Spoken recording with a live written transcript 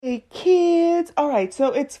right.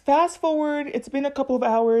 So it's fast forward. It's been a couple of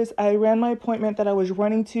hours. I ran my appointment that I was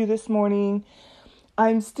running to this morning.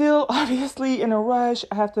 I'm still obviously in a rush.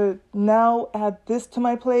 I have to now add this to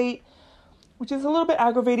my plate, which is a little bit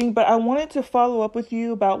aggravating, but I wanted to follow up with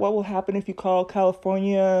you about what will happen if you call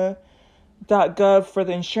California.gov for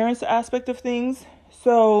the insurance aspect of things.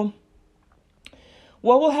 So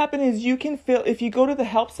what will happen is you can fill, if you go to the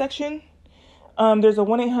help section, there's a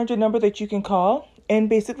 1-800 number that you can call. And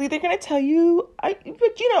basically they're going to tell you, but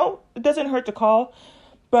it doesn't hurt to call.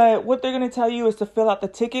 But what they're going to tell you is to fill out the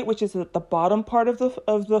ticket, which is at the bottom part of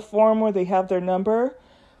the form where they have their number.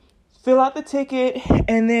 Fill out the ticket,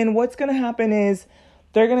 and then what's going to happen is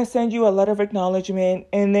they're going to send you a letter of acknowledgement,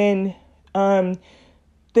 and then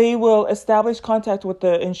they will establish contact with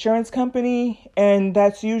the insurance company, and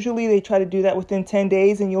that's usually they try to do that within 10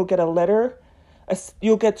 days, and you'll get a letter.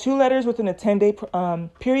 You'll get 2 letters within a 10-day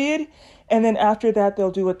period, and then after that, they'll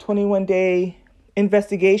do a 21-day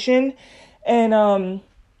investigation. And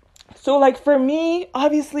so like for me,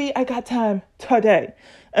 obviously I got time today.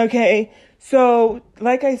 Okay. So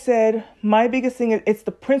like I said, my biggest thing is it's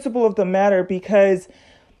the principle of the matter, because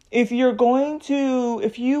if you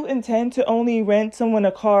intend to only rent someone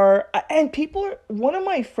a car, and one of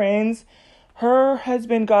my friends, her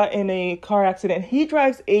husband got in a car accident. He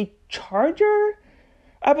drives a Charger.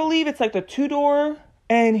 I believe it's like the 2-door,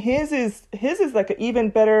 and his is like an even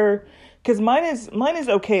better, because mine is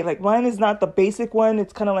okay. Like mine is not the basic one.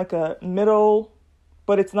 It's kind of like a middle,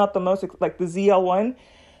 but it's not the most like the ZL1.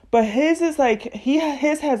 But his is like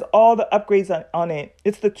his has all the upgrades on it.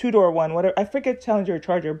 It's the 2-door one. Whatever, I forget, Challenger or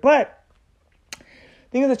Charger. But the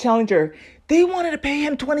thing is, the Challenger, they wanted to pay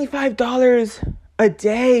him $25 a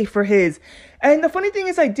day for his. And the funny thing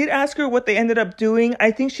is, I did ask her what they ended up doing.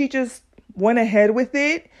 I think she just went ahead with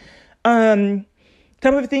it.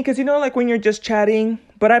 Type of thing, because like when you're just chatting.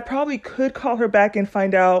 But I probably could call her back and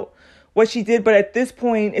find out what she did. But at this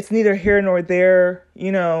point, it's neither here nor there.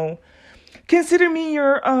 Consider me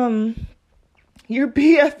your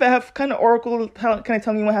BFF, kind of oracle, kind of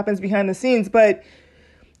telling me what happens behind the scenes. But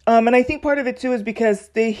and I think part of it too is because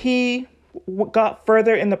he got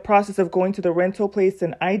further in the process of going to the rental place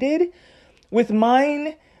than I did. With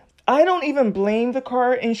mine, I don't even blame the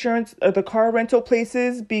car insurance or the car rental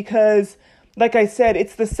places, because like I said,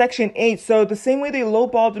 it's the Section 8. So the same way they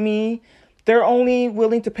lowballed me, they're only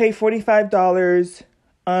willing to pay $45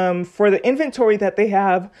 for the inventory that they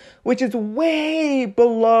have, which is way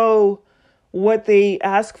below what they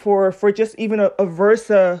ask for just even a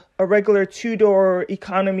Versa, a regular 2-door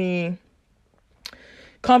economy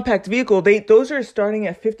compact vehicle. Those are starting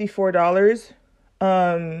at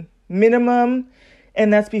 $54 minimum,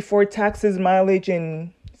 and that's before taxes, mileage,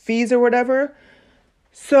 and fees or whatever.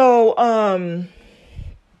 So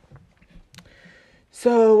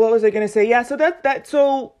what was I going to say? Yeah,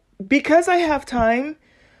 so because I have time,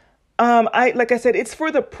 like I said, it's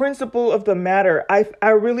for the principle of the matter. I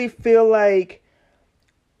really feel like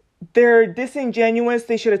they're disingenuous.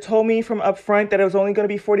 They should have told me from up front that it was only going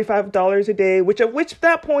to be $45 a day, which at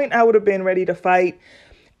that point I would have been ready to fight.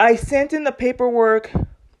 I sent in the paperwork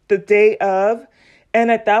the day of,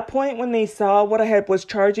 and at that point when they saw what I was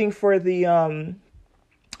charging for the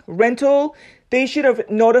rental, they should have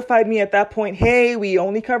notified me at that point, hey, we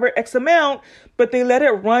only cover X amount, but they let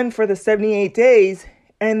it run for the 78 days.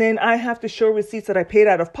 And then I have to show receipts that I paid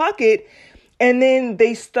out of pocket. And then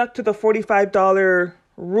they stuck to the $45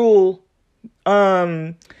 rule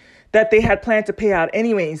that they had planned to pay out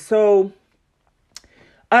anyway. So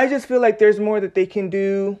I just feel like there's more that they can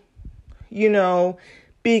do,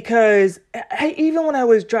 because even when I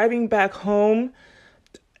was driving back home,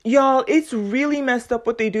 y'all, it's really messed up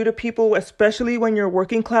what they do to people, especially when you're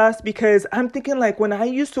working class, because I'm thinking like when I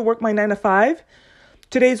used to work my 9 to 5,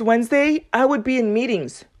 today's Wednesday, I would be in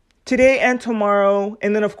meetings today and tomorrow.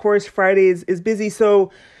 And then, of course, Friday is busy.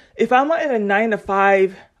 So if I'm at a 9 to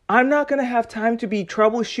 5, I'm not going to have time to be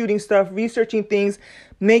troubleshooting stuff, researching things,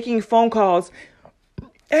 making phone calls.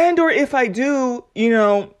 And or if I do,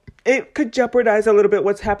 it could jeopardize a little bit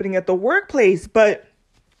what's happening at the workplace. But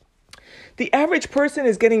the average person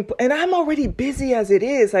is getting, and I'm already busy as it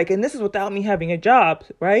is, and this is without me having a job,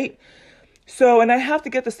 right? So, and I have to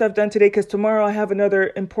get the stuff done today because tomorrow I have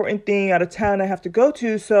another important thing out of town I have to go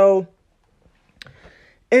to. So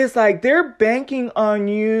it's like they're banking on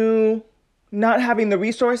you not having the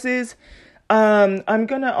resources. I'm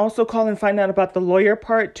going to also call and find out about the lawyer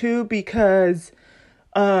part too, because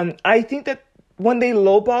I think that when they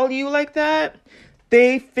lowball you like that,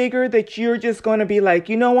 they figure that you're just going to be like,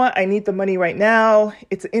 you know what? I need the money right now.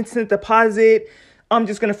 It's an instant deposit. I'm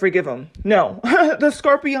just going to forgive him. No, the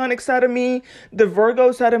scorpionic side of me, the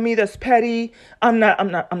Virgo side of me, that's petty. I'm not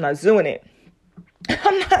doing it.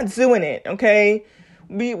 I'm not doing it. Okay.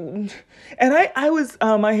 My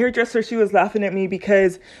hairdresser, she was laughing at me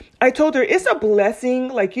because I told her it's a blessing.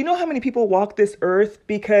 Like, you know how many people walk this earth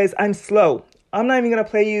because I'm slow. I'm not even going to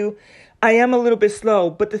play you. I am a little bit slow.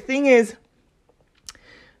 But the thing is,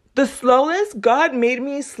 the slowest, God made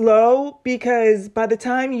me slow because by the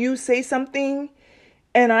time you say something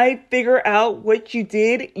and I figure out what you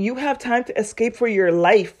did, you have time to escape for your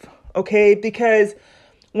life. Okay. Because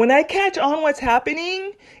when I catch on what's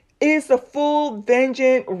happening, it's a full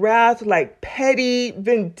vengeance, wrath, like petty,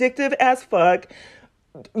 vindictive as fuck.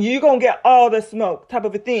 You're going to get all the smoke type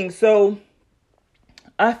of a thing. So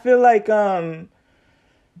I feel like, how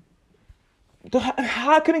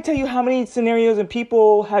can I tell you how many scenarios and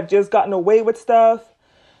people have just gotten away with stuff,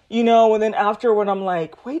 and then afterward I'm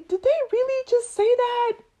like, wait, did they really just say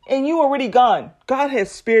that? And you already gone. God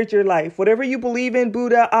has spared your life. Whatever you believe in,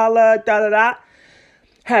 Buddha, Allah,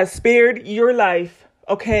 has spared your life.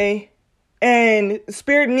 Okay. And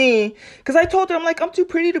spared me because I told her, I'm like, I'm too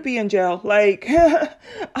pretty to be in jail. Like, I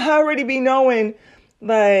already be knowing,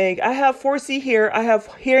 like, I have 4C hair. I have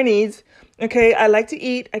hair needs. Okay, I like to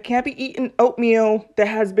eat. I can't be eating oatmeal that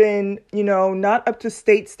has been, not up to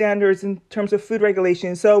state standards in terms of food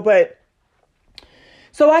regulations. So I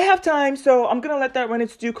have time. So I'm going to let that run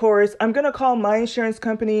its due course. I'm going to call my insurance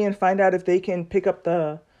company and find out if they can pick up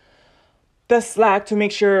the slack to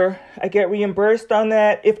make sure I get reimbursed on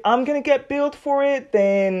that. If I'm going to get billed for it,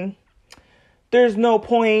 then there's no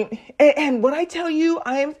point. And when I tell you,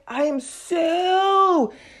 I am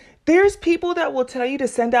so... There's people that will tell you to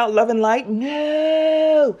send out love and light.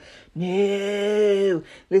 No.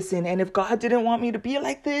 Listen, and if God didn't want me to be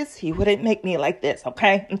like this, he wouldn't make me like this,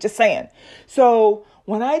 okay? I'm just saying. So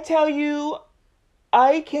when I tell you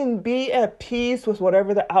I can be at peace with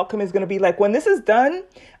whatever the outcome is going to be, like when this is done,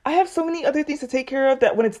 I have so many other things to take care of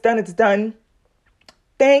that when it's done, it's done.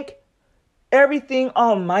 Thank everything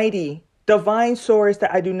almighty, divine source,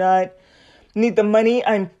 that I do not need the money.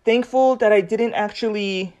 I'm thankful that I didn't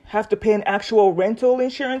actually have to pay an actual rental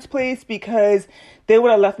insurance place because they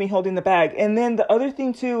would have left me holding the bag. And then the other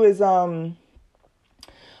thing too is I'm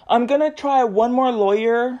going to try one more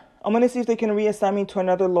lawyer. I'm going to see if they can reassign me to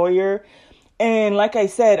another lawyer. And like I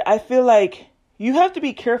said, I feel like you have to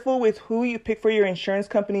be careful with who you pick for your insurance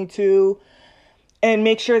company too, and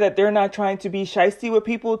make sure that they're not trying to be shysty with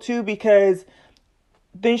people too, because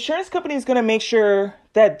the insurance company is going to make sure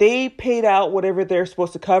that they paid out whatever they're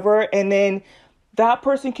supposed to cover. And then that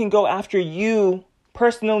person can go after you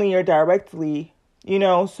personally or directly,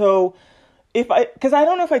 So because I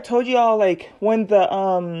don't know if I told you all, like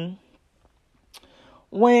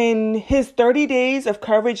when his 30 days of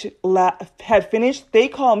coverage had finished, they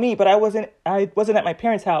called me, but I wasn't at my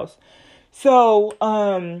parents' house. So,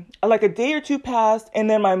 like a day or two passed, and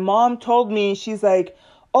then my mom told me, she's like,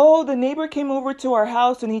 oh, the neighbor came over to our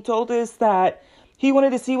house and he told us that he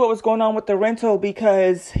wanted to see what was going on with the rental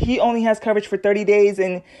because he only has coverage for 30 days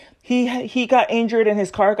and he got injured and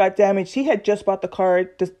his car got damaged. He had just bought the car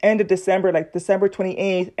at the end of December, like December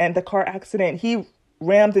 28th, and the car accident, he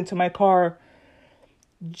rammed into my car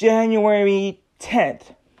January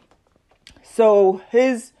 10th. So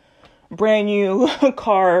his brand new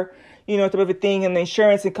car, type of a thing, and the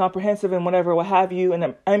insurance and comprehensive and whatever, what have you.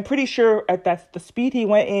 And I'm pretty sure at the speed he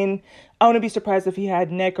went in, I wouldn't be surprised if he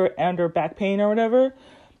had neck or back pain or whatever.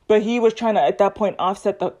 But he was trying to, at that point,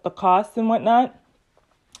 offset the costs and whatnot.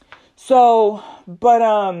 So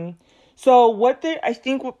I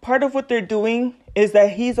think part of what they're doing is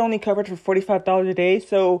that he's only covered for $45 a day.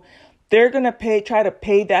 So they're going to try to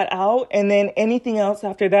pay that out. And then anything else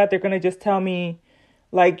after that, they're going to just tell me,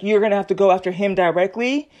 like, you're going to have to go after him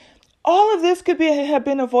directly. All of this could have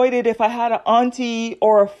been avoided if I had an auntie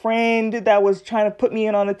or a friend that was trying to put me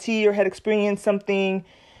in on a tea or had experienced something.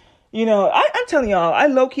 I'm telling y'all, I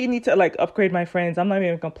low-key need to, like, upgrade my friends. I'm not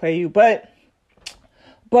even going to play you. But,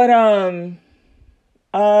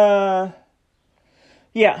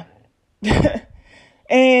 yeah.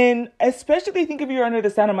 And especially think if you're under the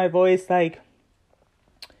sound of my voice, like,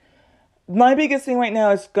 my biggest thing right now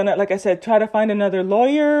is like I said, try to find another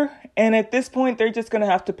lawyer. And at this point, they're just going to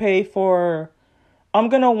have to pay I'm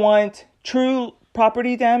going to want true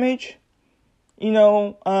property damage,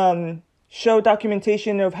 show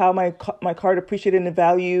documentation of how my car depreciated in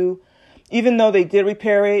value, even though they did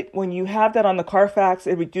repair it. When you have that on the Carfax,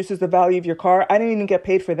 it reduces the value of your car. I didn't even get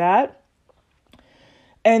paid for that.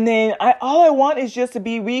 And then all I want is just to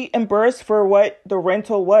be reimbursed for what the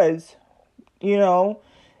rental was,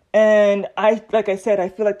 And like I said, I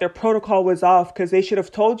feel like their protocol was off because they should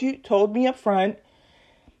have told me up front.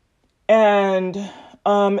 And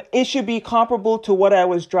it should be comparable to what I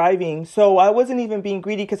was driving. So I wasn't even being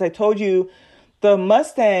greedy because I told you the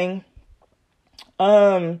Mustang,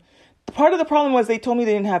 part of the problem was they told me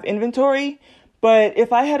they didn't have inventory. But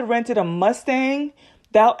if I had rented a Mustang,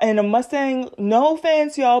 no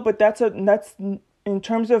offense, y'all, but that's in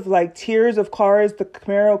terms of like tiers of cars, the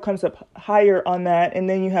Camaro comes up higher on that. And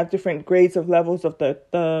then you have different grades of levels of the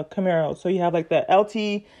Camaro. So you have like the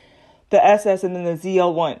LT, the SS, and then the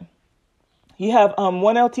ZL1. You have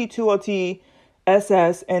 1LT, 2LT,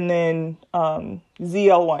 SS, and then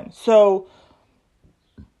ZL1. So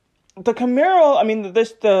the Camaro, I mean,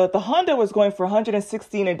 the Honda was going for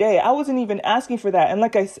 116 a day. I wasn't even asking for that. And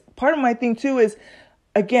like part of my thing too is,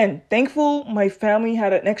 again, thankful my family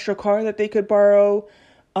had an extra car that they could borrow,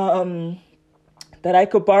 that I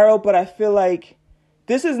could borrow. But I feel like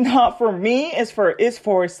this is not for me. It's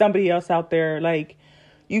for somebody else out there. Like,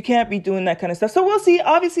 you can't be doing that kind of stuff. So we'll see.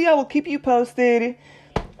 Obviously, I will keep you posted.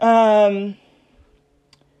 So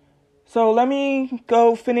let me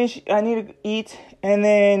go finish. I need to eat. And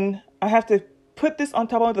then I have to put this on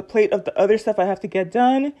top of the plate of the other stuff I have to get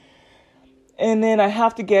done. And then I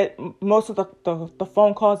have to get most of the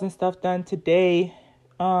phone calls and stuff done today.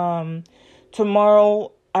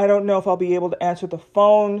 Tomorrow, I don't know if I'll be able to answer the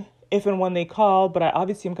phone if and when they call. But I'm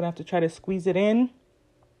going to have to try to squeeze it in.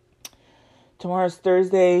 Tomorrow's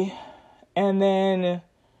Thursday. And then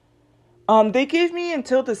they gave me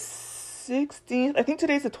until the 16th. I think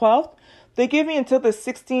today's the 12th. They gave me until the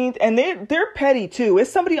 16th. And they're petty too.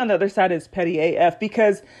 It's somebody on the other side is petty AF.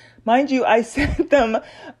 Because, mind you, I sent them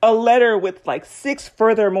a letter with like 6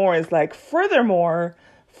 furthermore. It's like furthermore,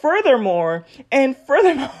 and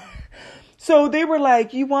furthermore. So they were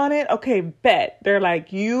like, you want it? Okay, bet. They're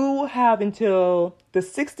like, you have until the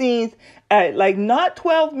 16th at like not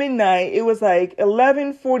 12 midnight. It was like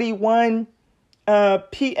 11:41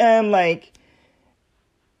 p.m. like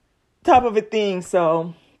top of a thing.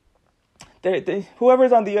 So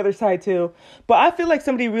whoever's on the other side too. But I feel like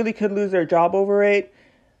somebody really could lose their job over it.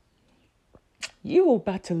 You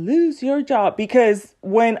about to lose your job, because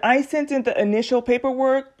when I sent in the initial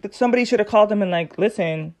paperwork, somebody should have called them and like,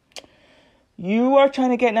 listen, you are trying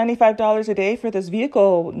to get $95 a day for this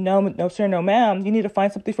vehicle. No, sir, no, ma'am. You need to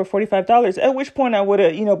find something for $45. At which point I would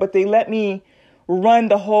have, but they let me run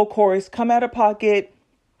the whole course, come out of pocket.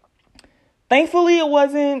 Thankfully, it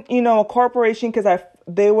wasn't, a corporation, because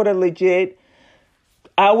they would have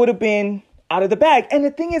I would have been out of the bag. And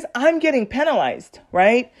the thing is, I'm getting penalized,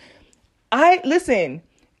 right? Listen,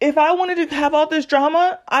 if I wanted to have all this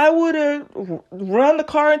drama, I would have run the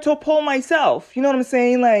car into a pole myself. You know what I'm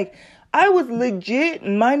saying? Like, I was legit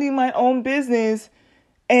minding my own business,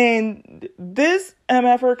 and this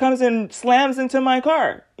MFer comes and slams into my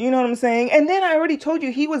car. You know what I'm saying? And then I already told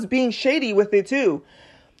you he was being shady with it too.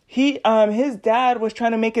 His dad was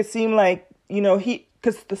trying to make it seem like,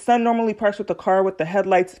 because the son normally parks with the car with the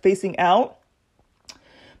headlights facing out.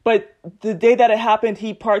 But the day that it happened,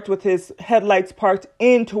 he parked with his headlights parked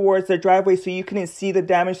in towards the driveway, so you couldn't see the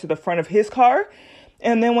damage to the front of his car.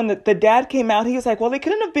 And then when the dad came out, he was like, well, it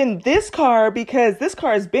couldn't have been this car because this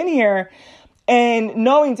car has been here. And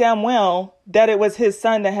knowing damn well that it was his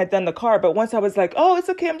son that had done the car. But once I was like, oh, it's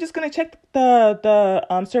okay, I'm just going to check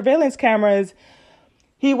the surveillance cameras.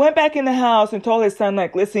 He went back in the house and told his son,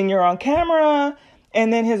 like, listen, you're on camera.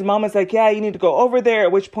 And then his mom was like, yeah, you need to go over there,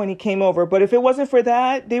 at which point he came over. But if it wasn't for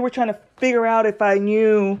that, they were trying to figure out if I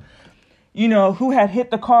knew, who had hit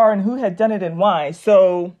the car and who had done it and why.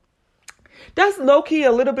 So that's low-key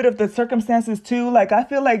a little bit of the circumstances too. Like, I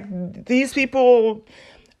feel like these people,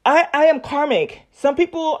 I am karmic. Some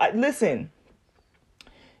people, listen,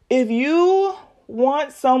 if you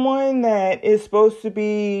want someone that is supposed to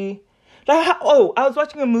be, I was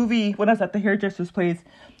watching a movie when I was at the hairdresser's place,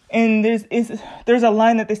 and there's a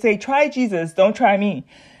line that they say, try Jesus, don't try me.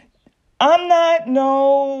 I'm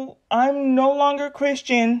no longer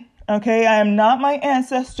Christian. Okay. I am not my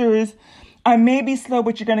ancestors. I may be slow,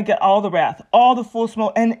 but you're going to get all the wrath, all the full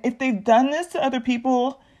smoke. And if they've done this to other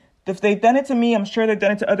people, if they've done it to me, I'm sure they've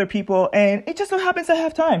done it to other people. And it just so happens I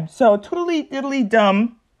have time. So totally diddly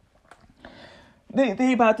dumb.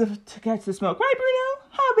 They about to catch the smoke. Right, Bruno?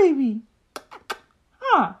 Huh, baby?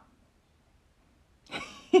 Huh?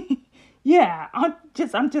 Yeah,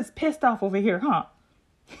 I'm just pissed off over here, huh?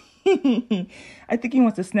 I think he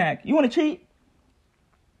wants a snack. You want a treat?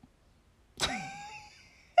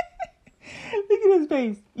 Look at his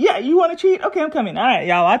face. Yeah, you want a treat? Okay, I'm coming. All right,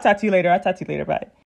 y'all. I'll talk to you later. Bye.